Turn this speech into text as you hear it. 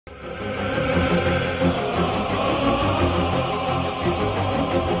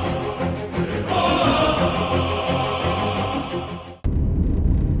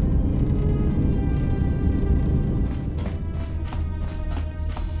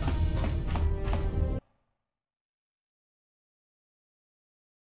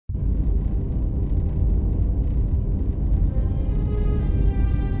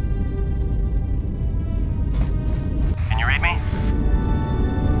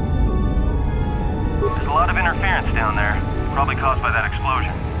interference down there, probably caused by that explosion.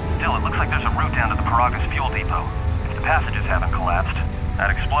 Still, it looks like there's a route down to the Peragus fuel depot. If the passages haven't collapsed,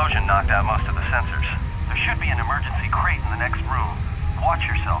 that explosion knocked out most of the sensors. There should be an emergency crate in the next room. Watch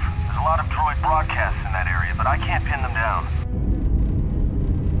yourself. There's a lot of droid broadcasts in that area, but I can't pin them down.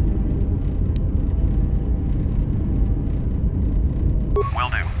 Will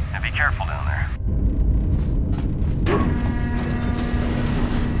do. And be careful down there.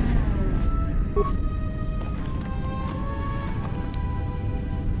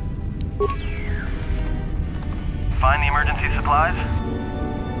 Find the emergency supplies?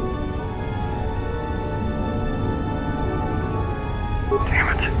 Damn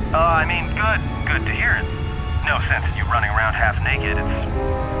it. I mean, good to hear it. No sense in you running around half naked.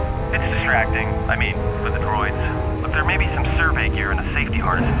 It's distracting. I mean, for the droids. Look, there may be some survey gear and a safety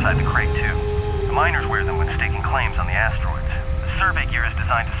harness inside the crate, too. The miners wear them when staking claims on the asteroids. The survey gear is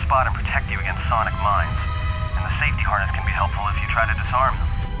designed to spot and protect you against sonic mines. And the safety harness can be helpful if you try to disarm them.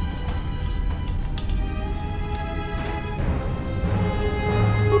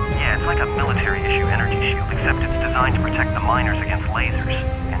 Yeah, it's like a military-issue energy shield, except it's designed to protect the miners against lasers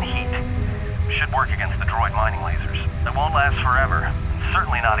and heat. Should work against the droid mining lasers. It won't last forever,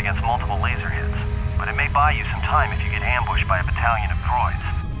 certainly not against multiple laser hits. But it may buy you some time if you get ambushed by a battalion of droids.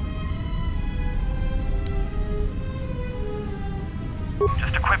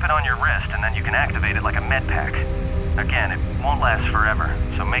 Just equip it on your wrist, and then you can activate it like a med pack. Again, it won't last forever,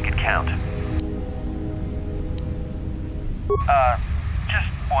 so make it count. Just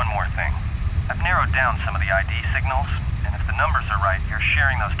one more thing. I've narrowed down some of the ID signals, and if the numbers are right, you're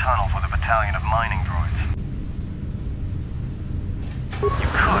sharing those tunnels with a battalion of mining droids. You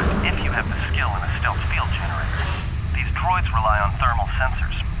could, if you have the skill in a stealth field generator. These droids rely on thermal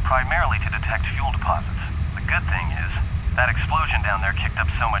sensors, primarily to detect fuel deposits. The good thing is, that explosion down there kicked up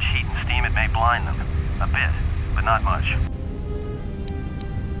so much heat and steam it may blind them. A bit, but not much.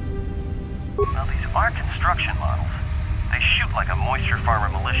 Well, these are construction models. They shoot like a moisture farmer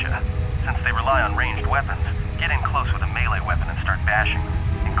militia. Since they rely on ranged weapons, get in close with a melee weapon and start bashing them.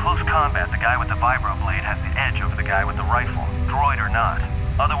 In close combat, the guy with the vibroblade has the edge over the guy with the rifle, droid or not.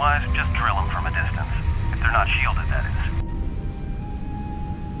 Otherwise, just drill them from a distance. If they're not shielded, that is.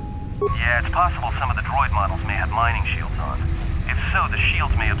 Yeah, it's possible some of the droid models may have mining shields on. If so, the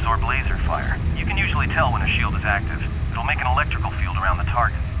shields may absorb laser fire. You can usually tell when a shield is active. It'll make an electrical field around the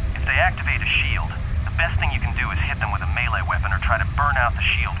target. If they activate a shield, the best thing you can do is hit them with a melee weapon or try to burn out the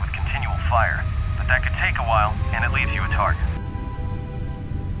shield with continual fire. But that could take a while, and it leaves you a target.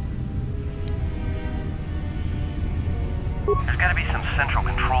 There's gotta be some central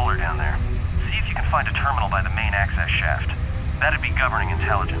controller down there. See if you can find a terminal by the main access shaft. That'd be governing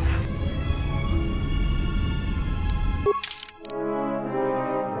intelligence.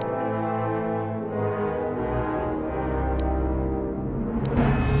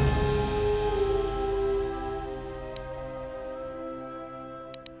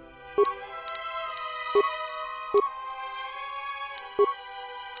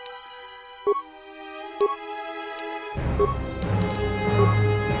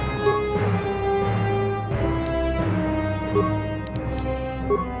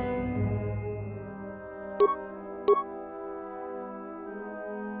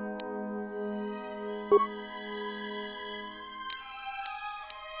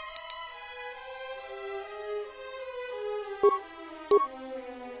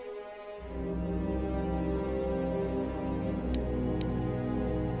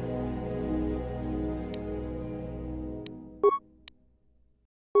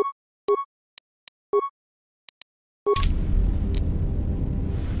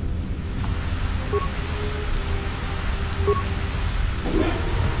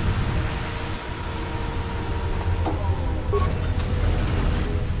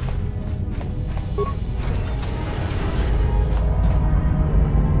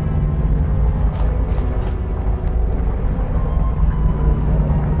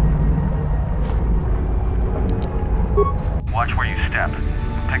 Watch where you step.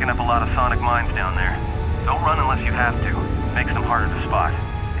 I'm picking up a lot of sonic mines down there. Don't run unless you have to. Makes them harder to spot.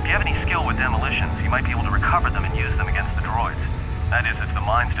 If you have any skill with demolitions, you might be able to recover them and use them against the droids. That is, if the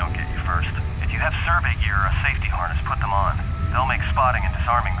mines don't get you first. If you have survey gear or a safety harness, put them on. They'll make spotting and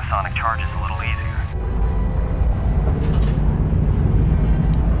disarming the sonic charges a little easier.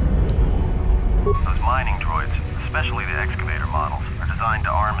 Those mining droids, especially the excavator models, are designed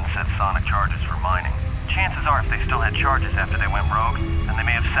to arm and set sonic charges for mining. Chances are if they still had charges after they went rogue, then they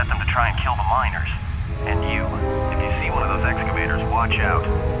may have set them to try and kill the miners. And you. If you see one of those excavators, watch out.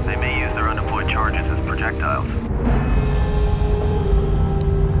 They may use their undeployed charges as projectiles.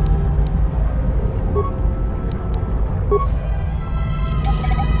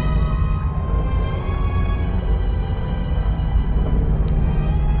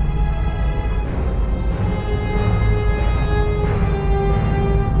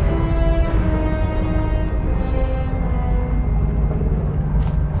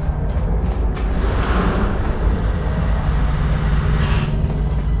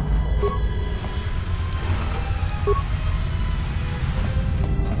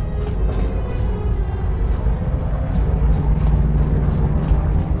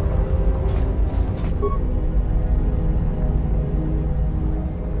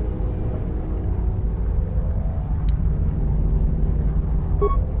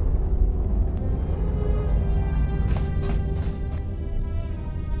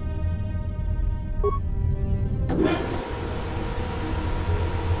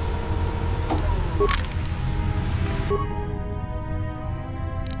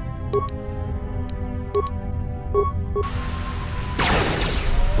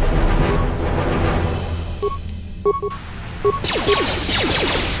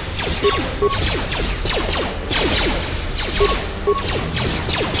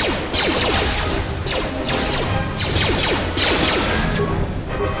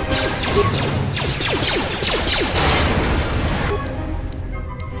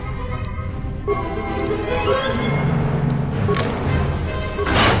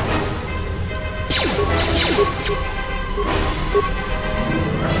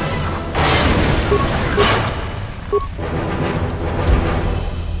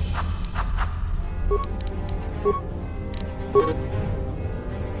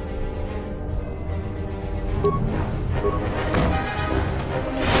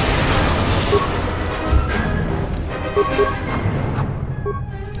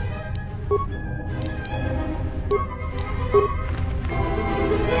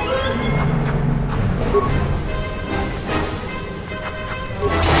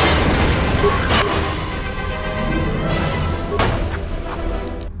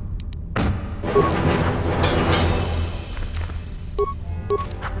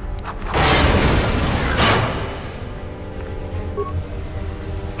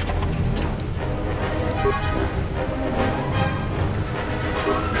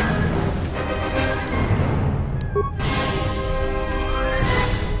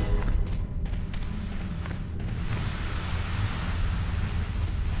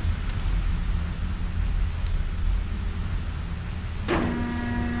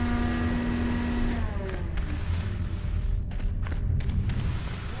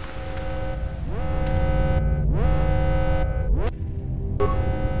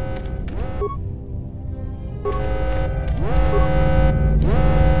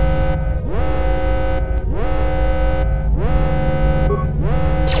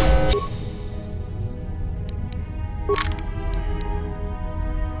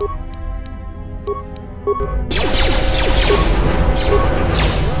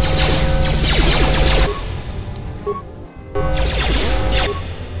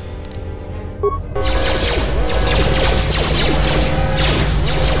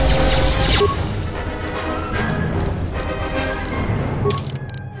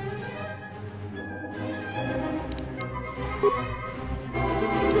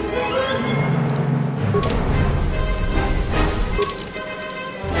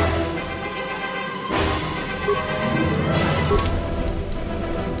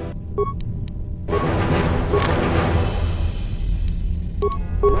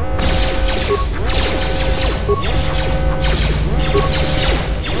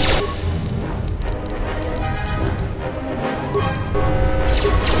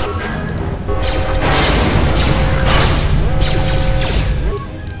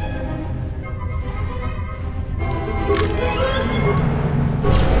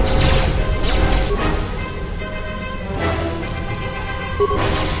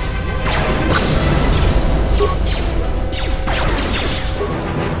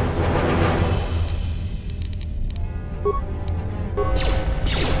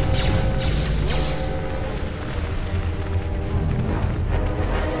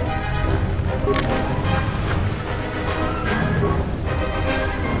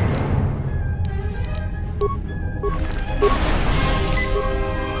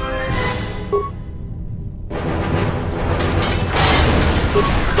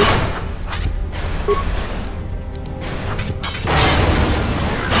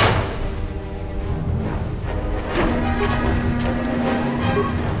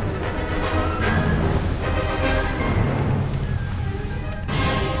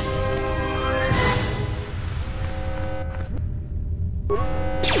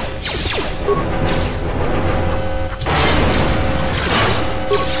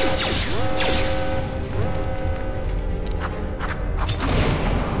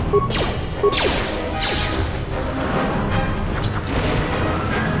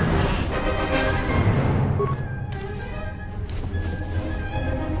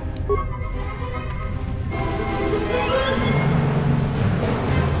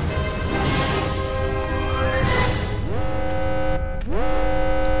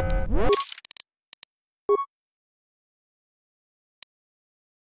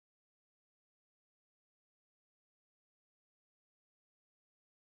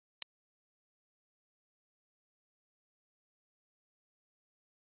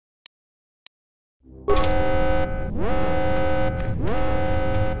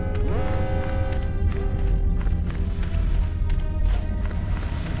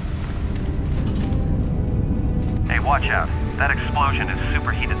 Watch out. That explosion has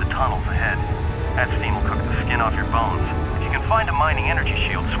superheated the tunnels ahead. That steam will cook the skin off your bones. If you can find a mining energy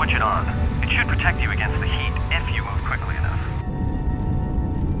shield, switch it on. It should protect you against the heat if you move quickly enough.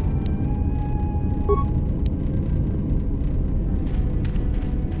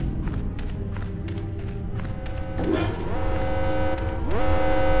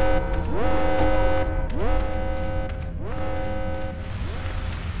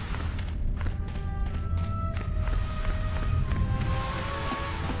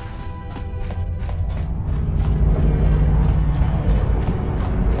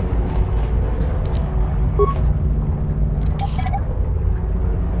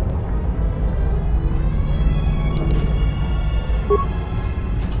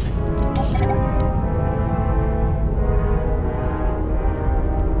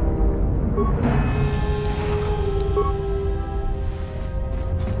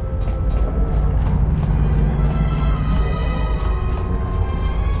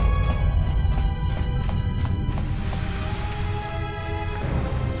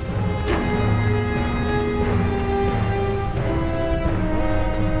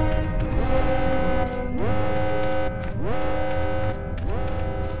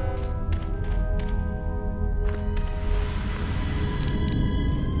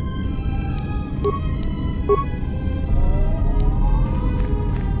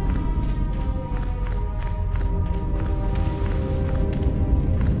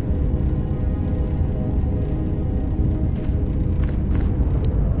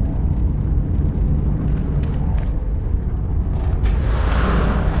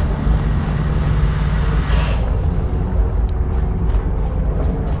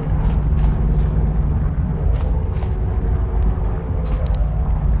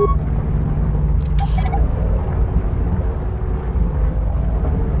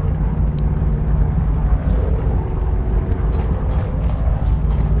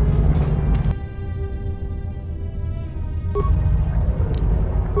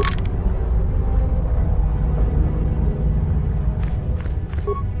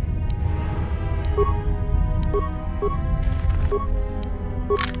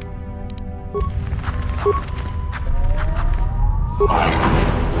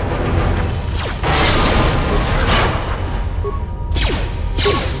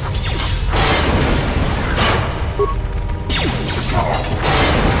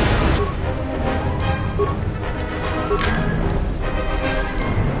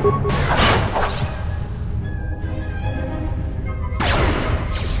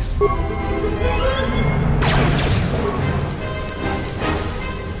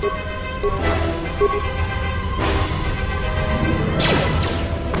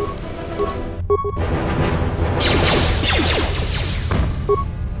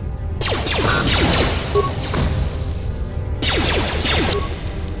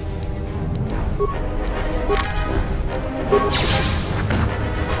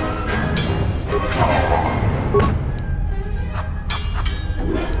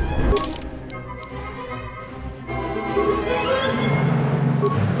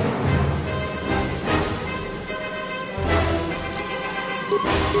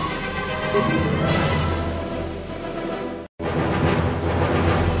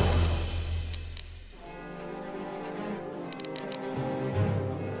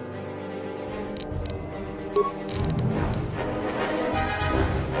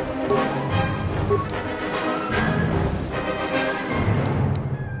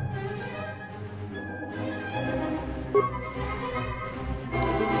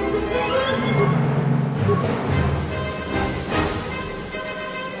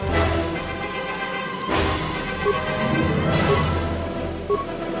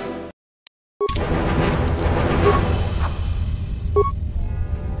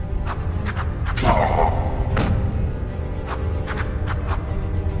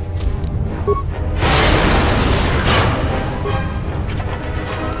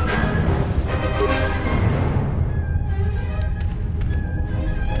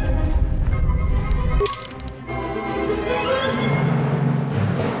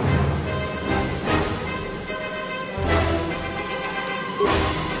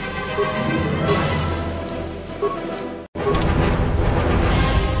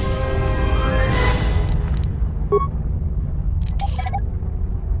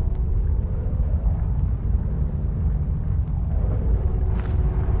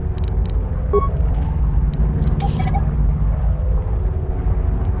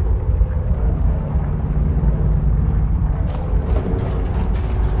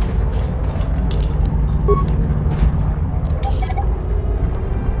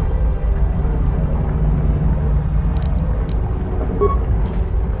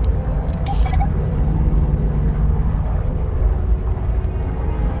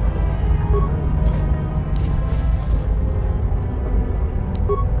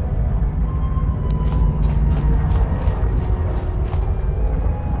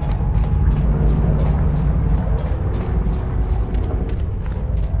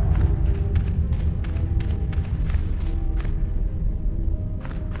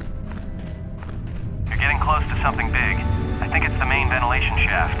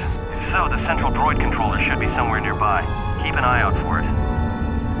 so, the central droid controller should be somewhere nearby. Keep an eye out for it.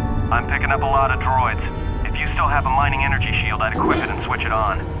 I'm picking up a lot of droids. If you still have a mining energy shield, I'd equip it and switch it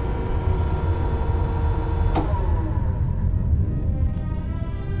on.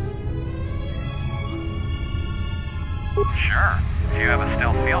 Sure. If you have a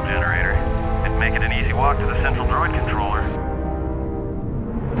stealth field generator, it'd make it an easy walk to the central droid controller.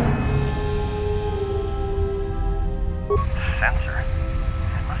 Sensor?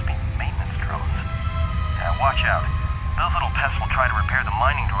 It must be maintenance drones. Yeah, watch out. Those little pests will try to repair the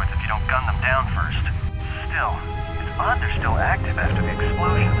mining droids if you don't gun them down first. Still, it's odd they're still active after the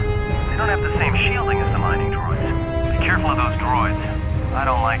explosion. They don't have the same shielding as the mining droids. Be careful of those droids. I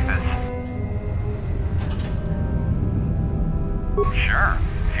don't like this. Sure.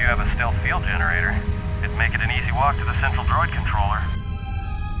 If you have a stealth field generator, it'd make it an easy walk to the central droid controller.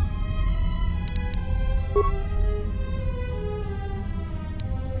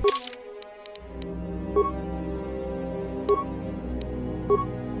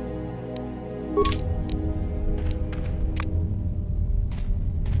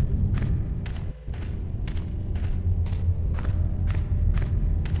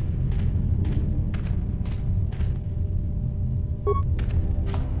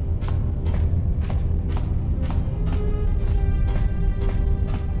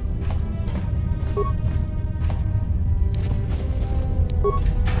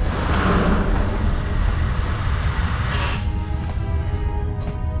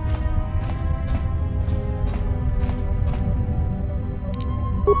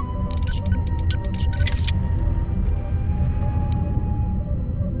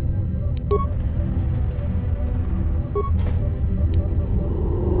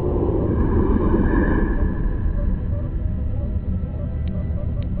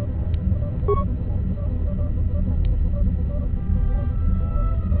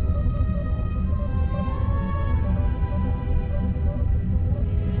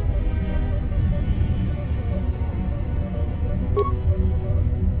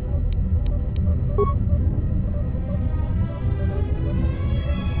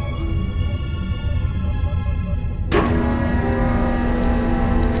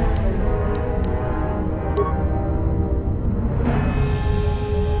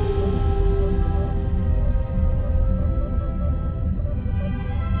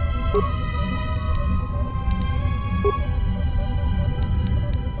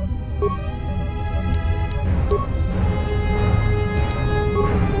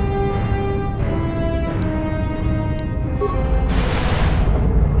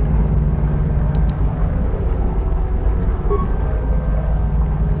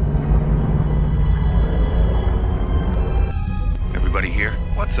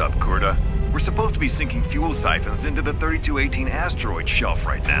 Be sinking fuel siphons into the 3218 asteroid shelf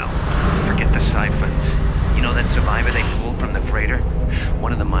right now. Forget the siphons. You know that survivor they pulled from the freighter?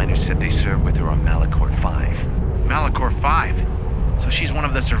 One of the miners said they served with her on Malachor 5. Malachor 5? So she's one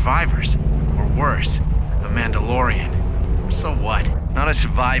of the survivors. Or worse, a Mandalorian. So what? Not a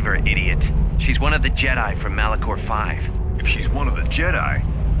survivor, idiot. She's one of the Jedi from Malachor 5. If she's one of the Jedi,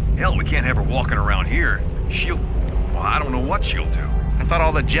 hell, we can't have her walking around here. Well, I don't know what she'll do. I thought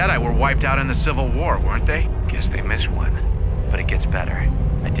all the Jedi were wiped out in the Civil War, weren't they? Guess they missed one. But it gets better.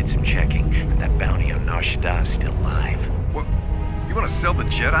 I did some checking, and that bounty on Nar Shaddaa is still alive. What? You want to sell the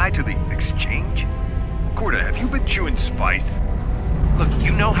Jedi to the exchange? Corda, have you been chewing spice? Look,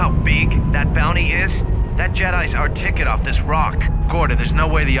 you know how big that bounty is? That Jedi's our ticket off this rock. Corda, there's no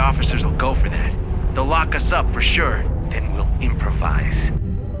way the officers will go for that. They'll lock us up for sure. Then we'll improvise.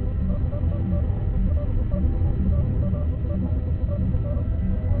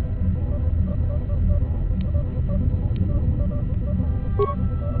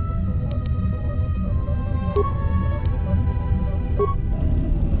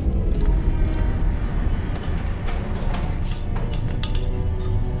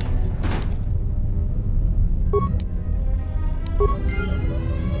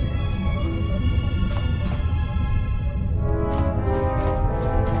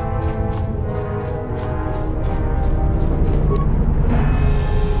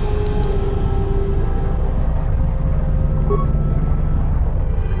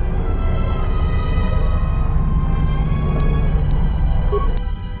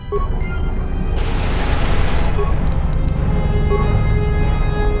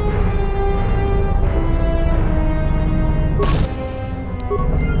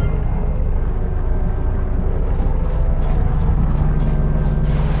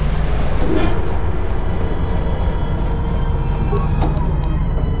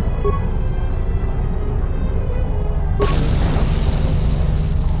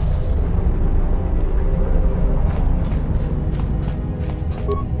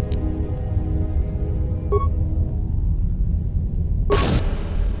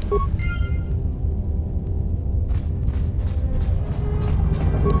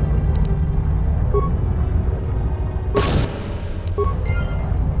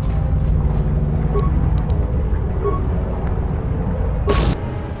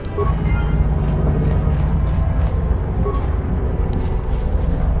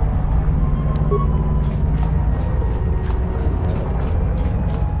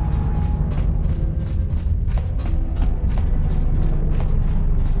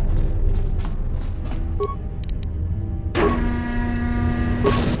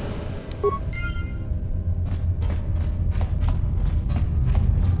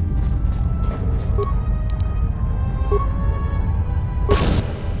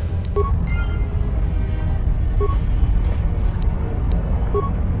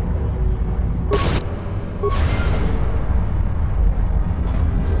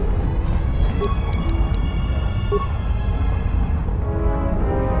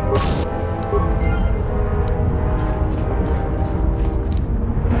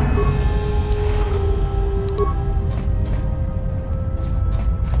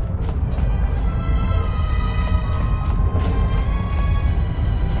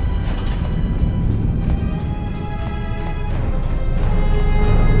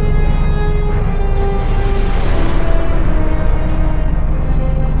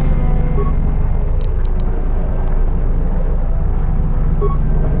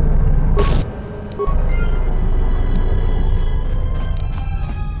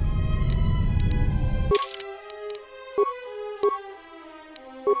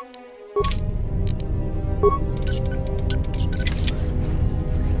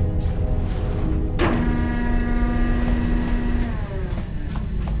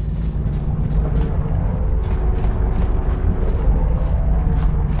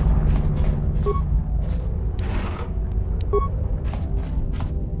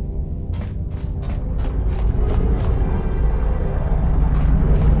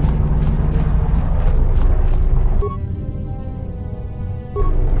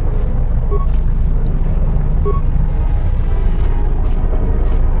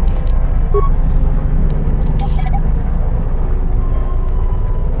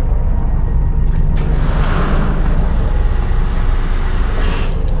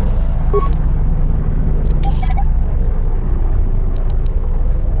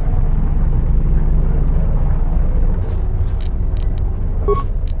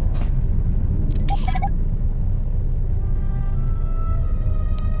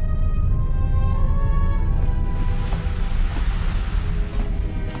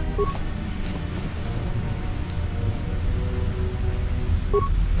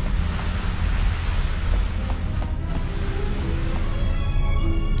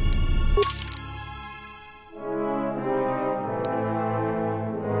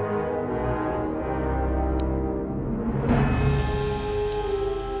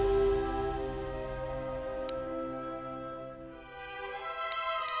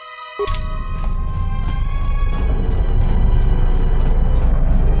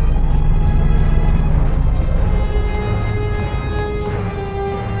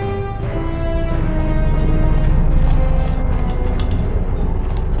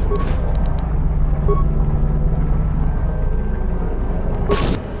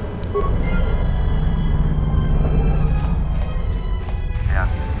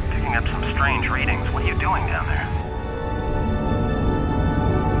 picking up some strange readings. What are you doing down there?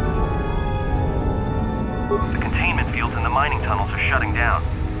 The containment fields in the mining tunnels are shutting down.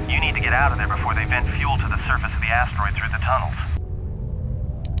 You need to get out of there before they vent fuel to the surface of the asteroid through the tunnels.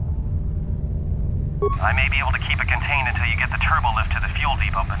 I may be able to keep it contained until you get the turbo lift to the fuel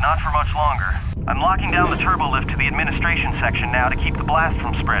depot, but not for much longer. I'm locking down the turbo lift to the administration section now to keep the blast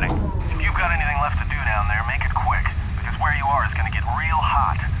from spreading. If you've got anything left to do down there, make it quick, because where you are is going to get real hot.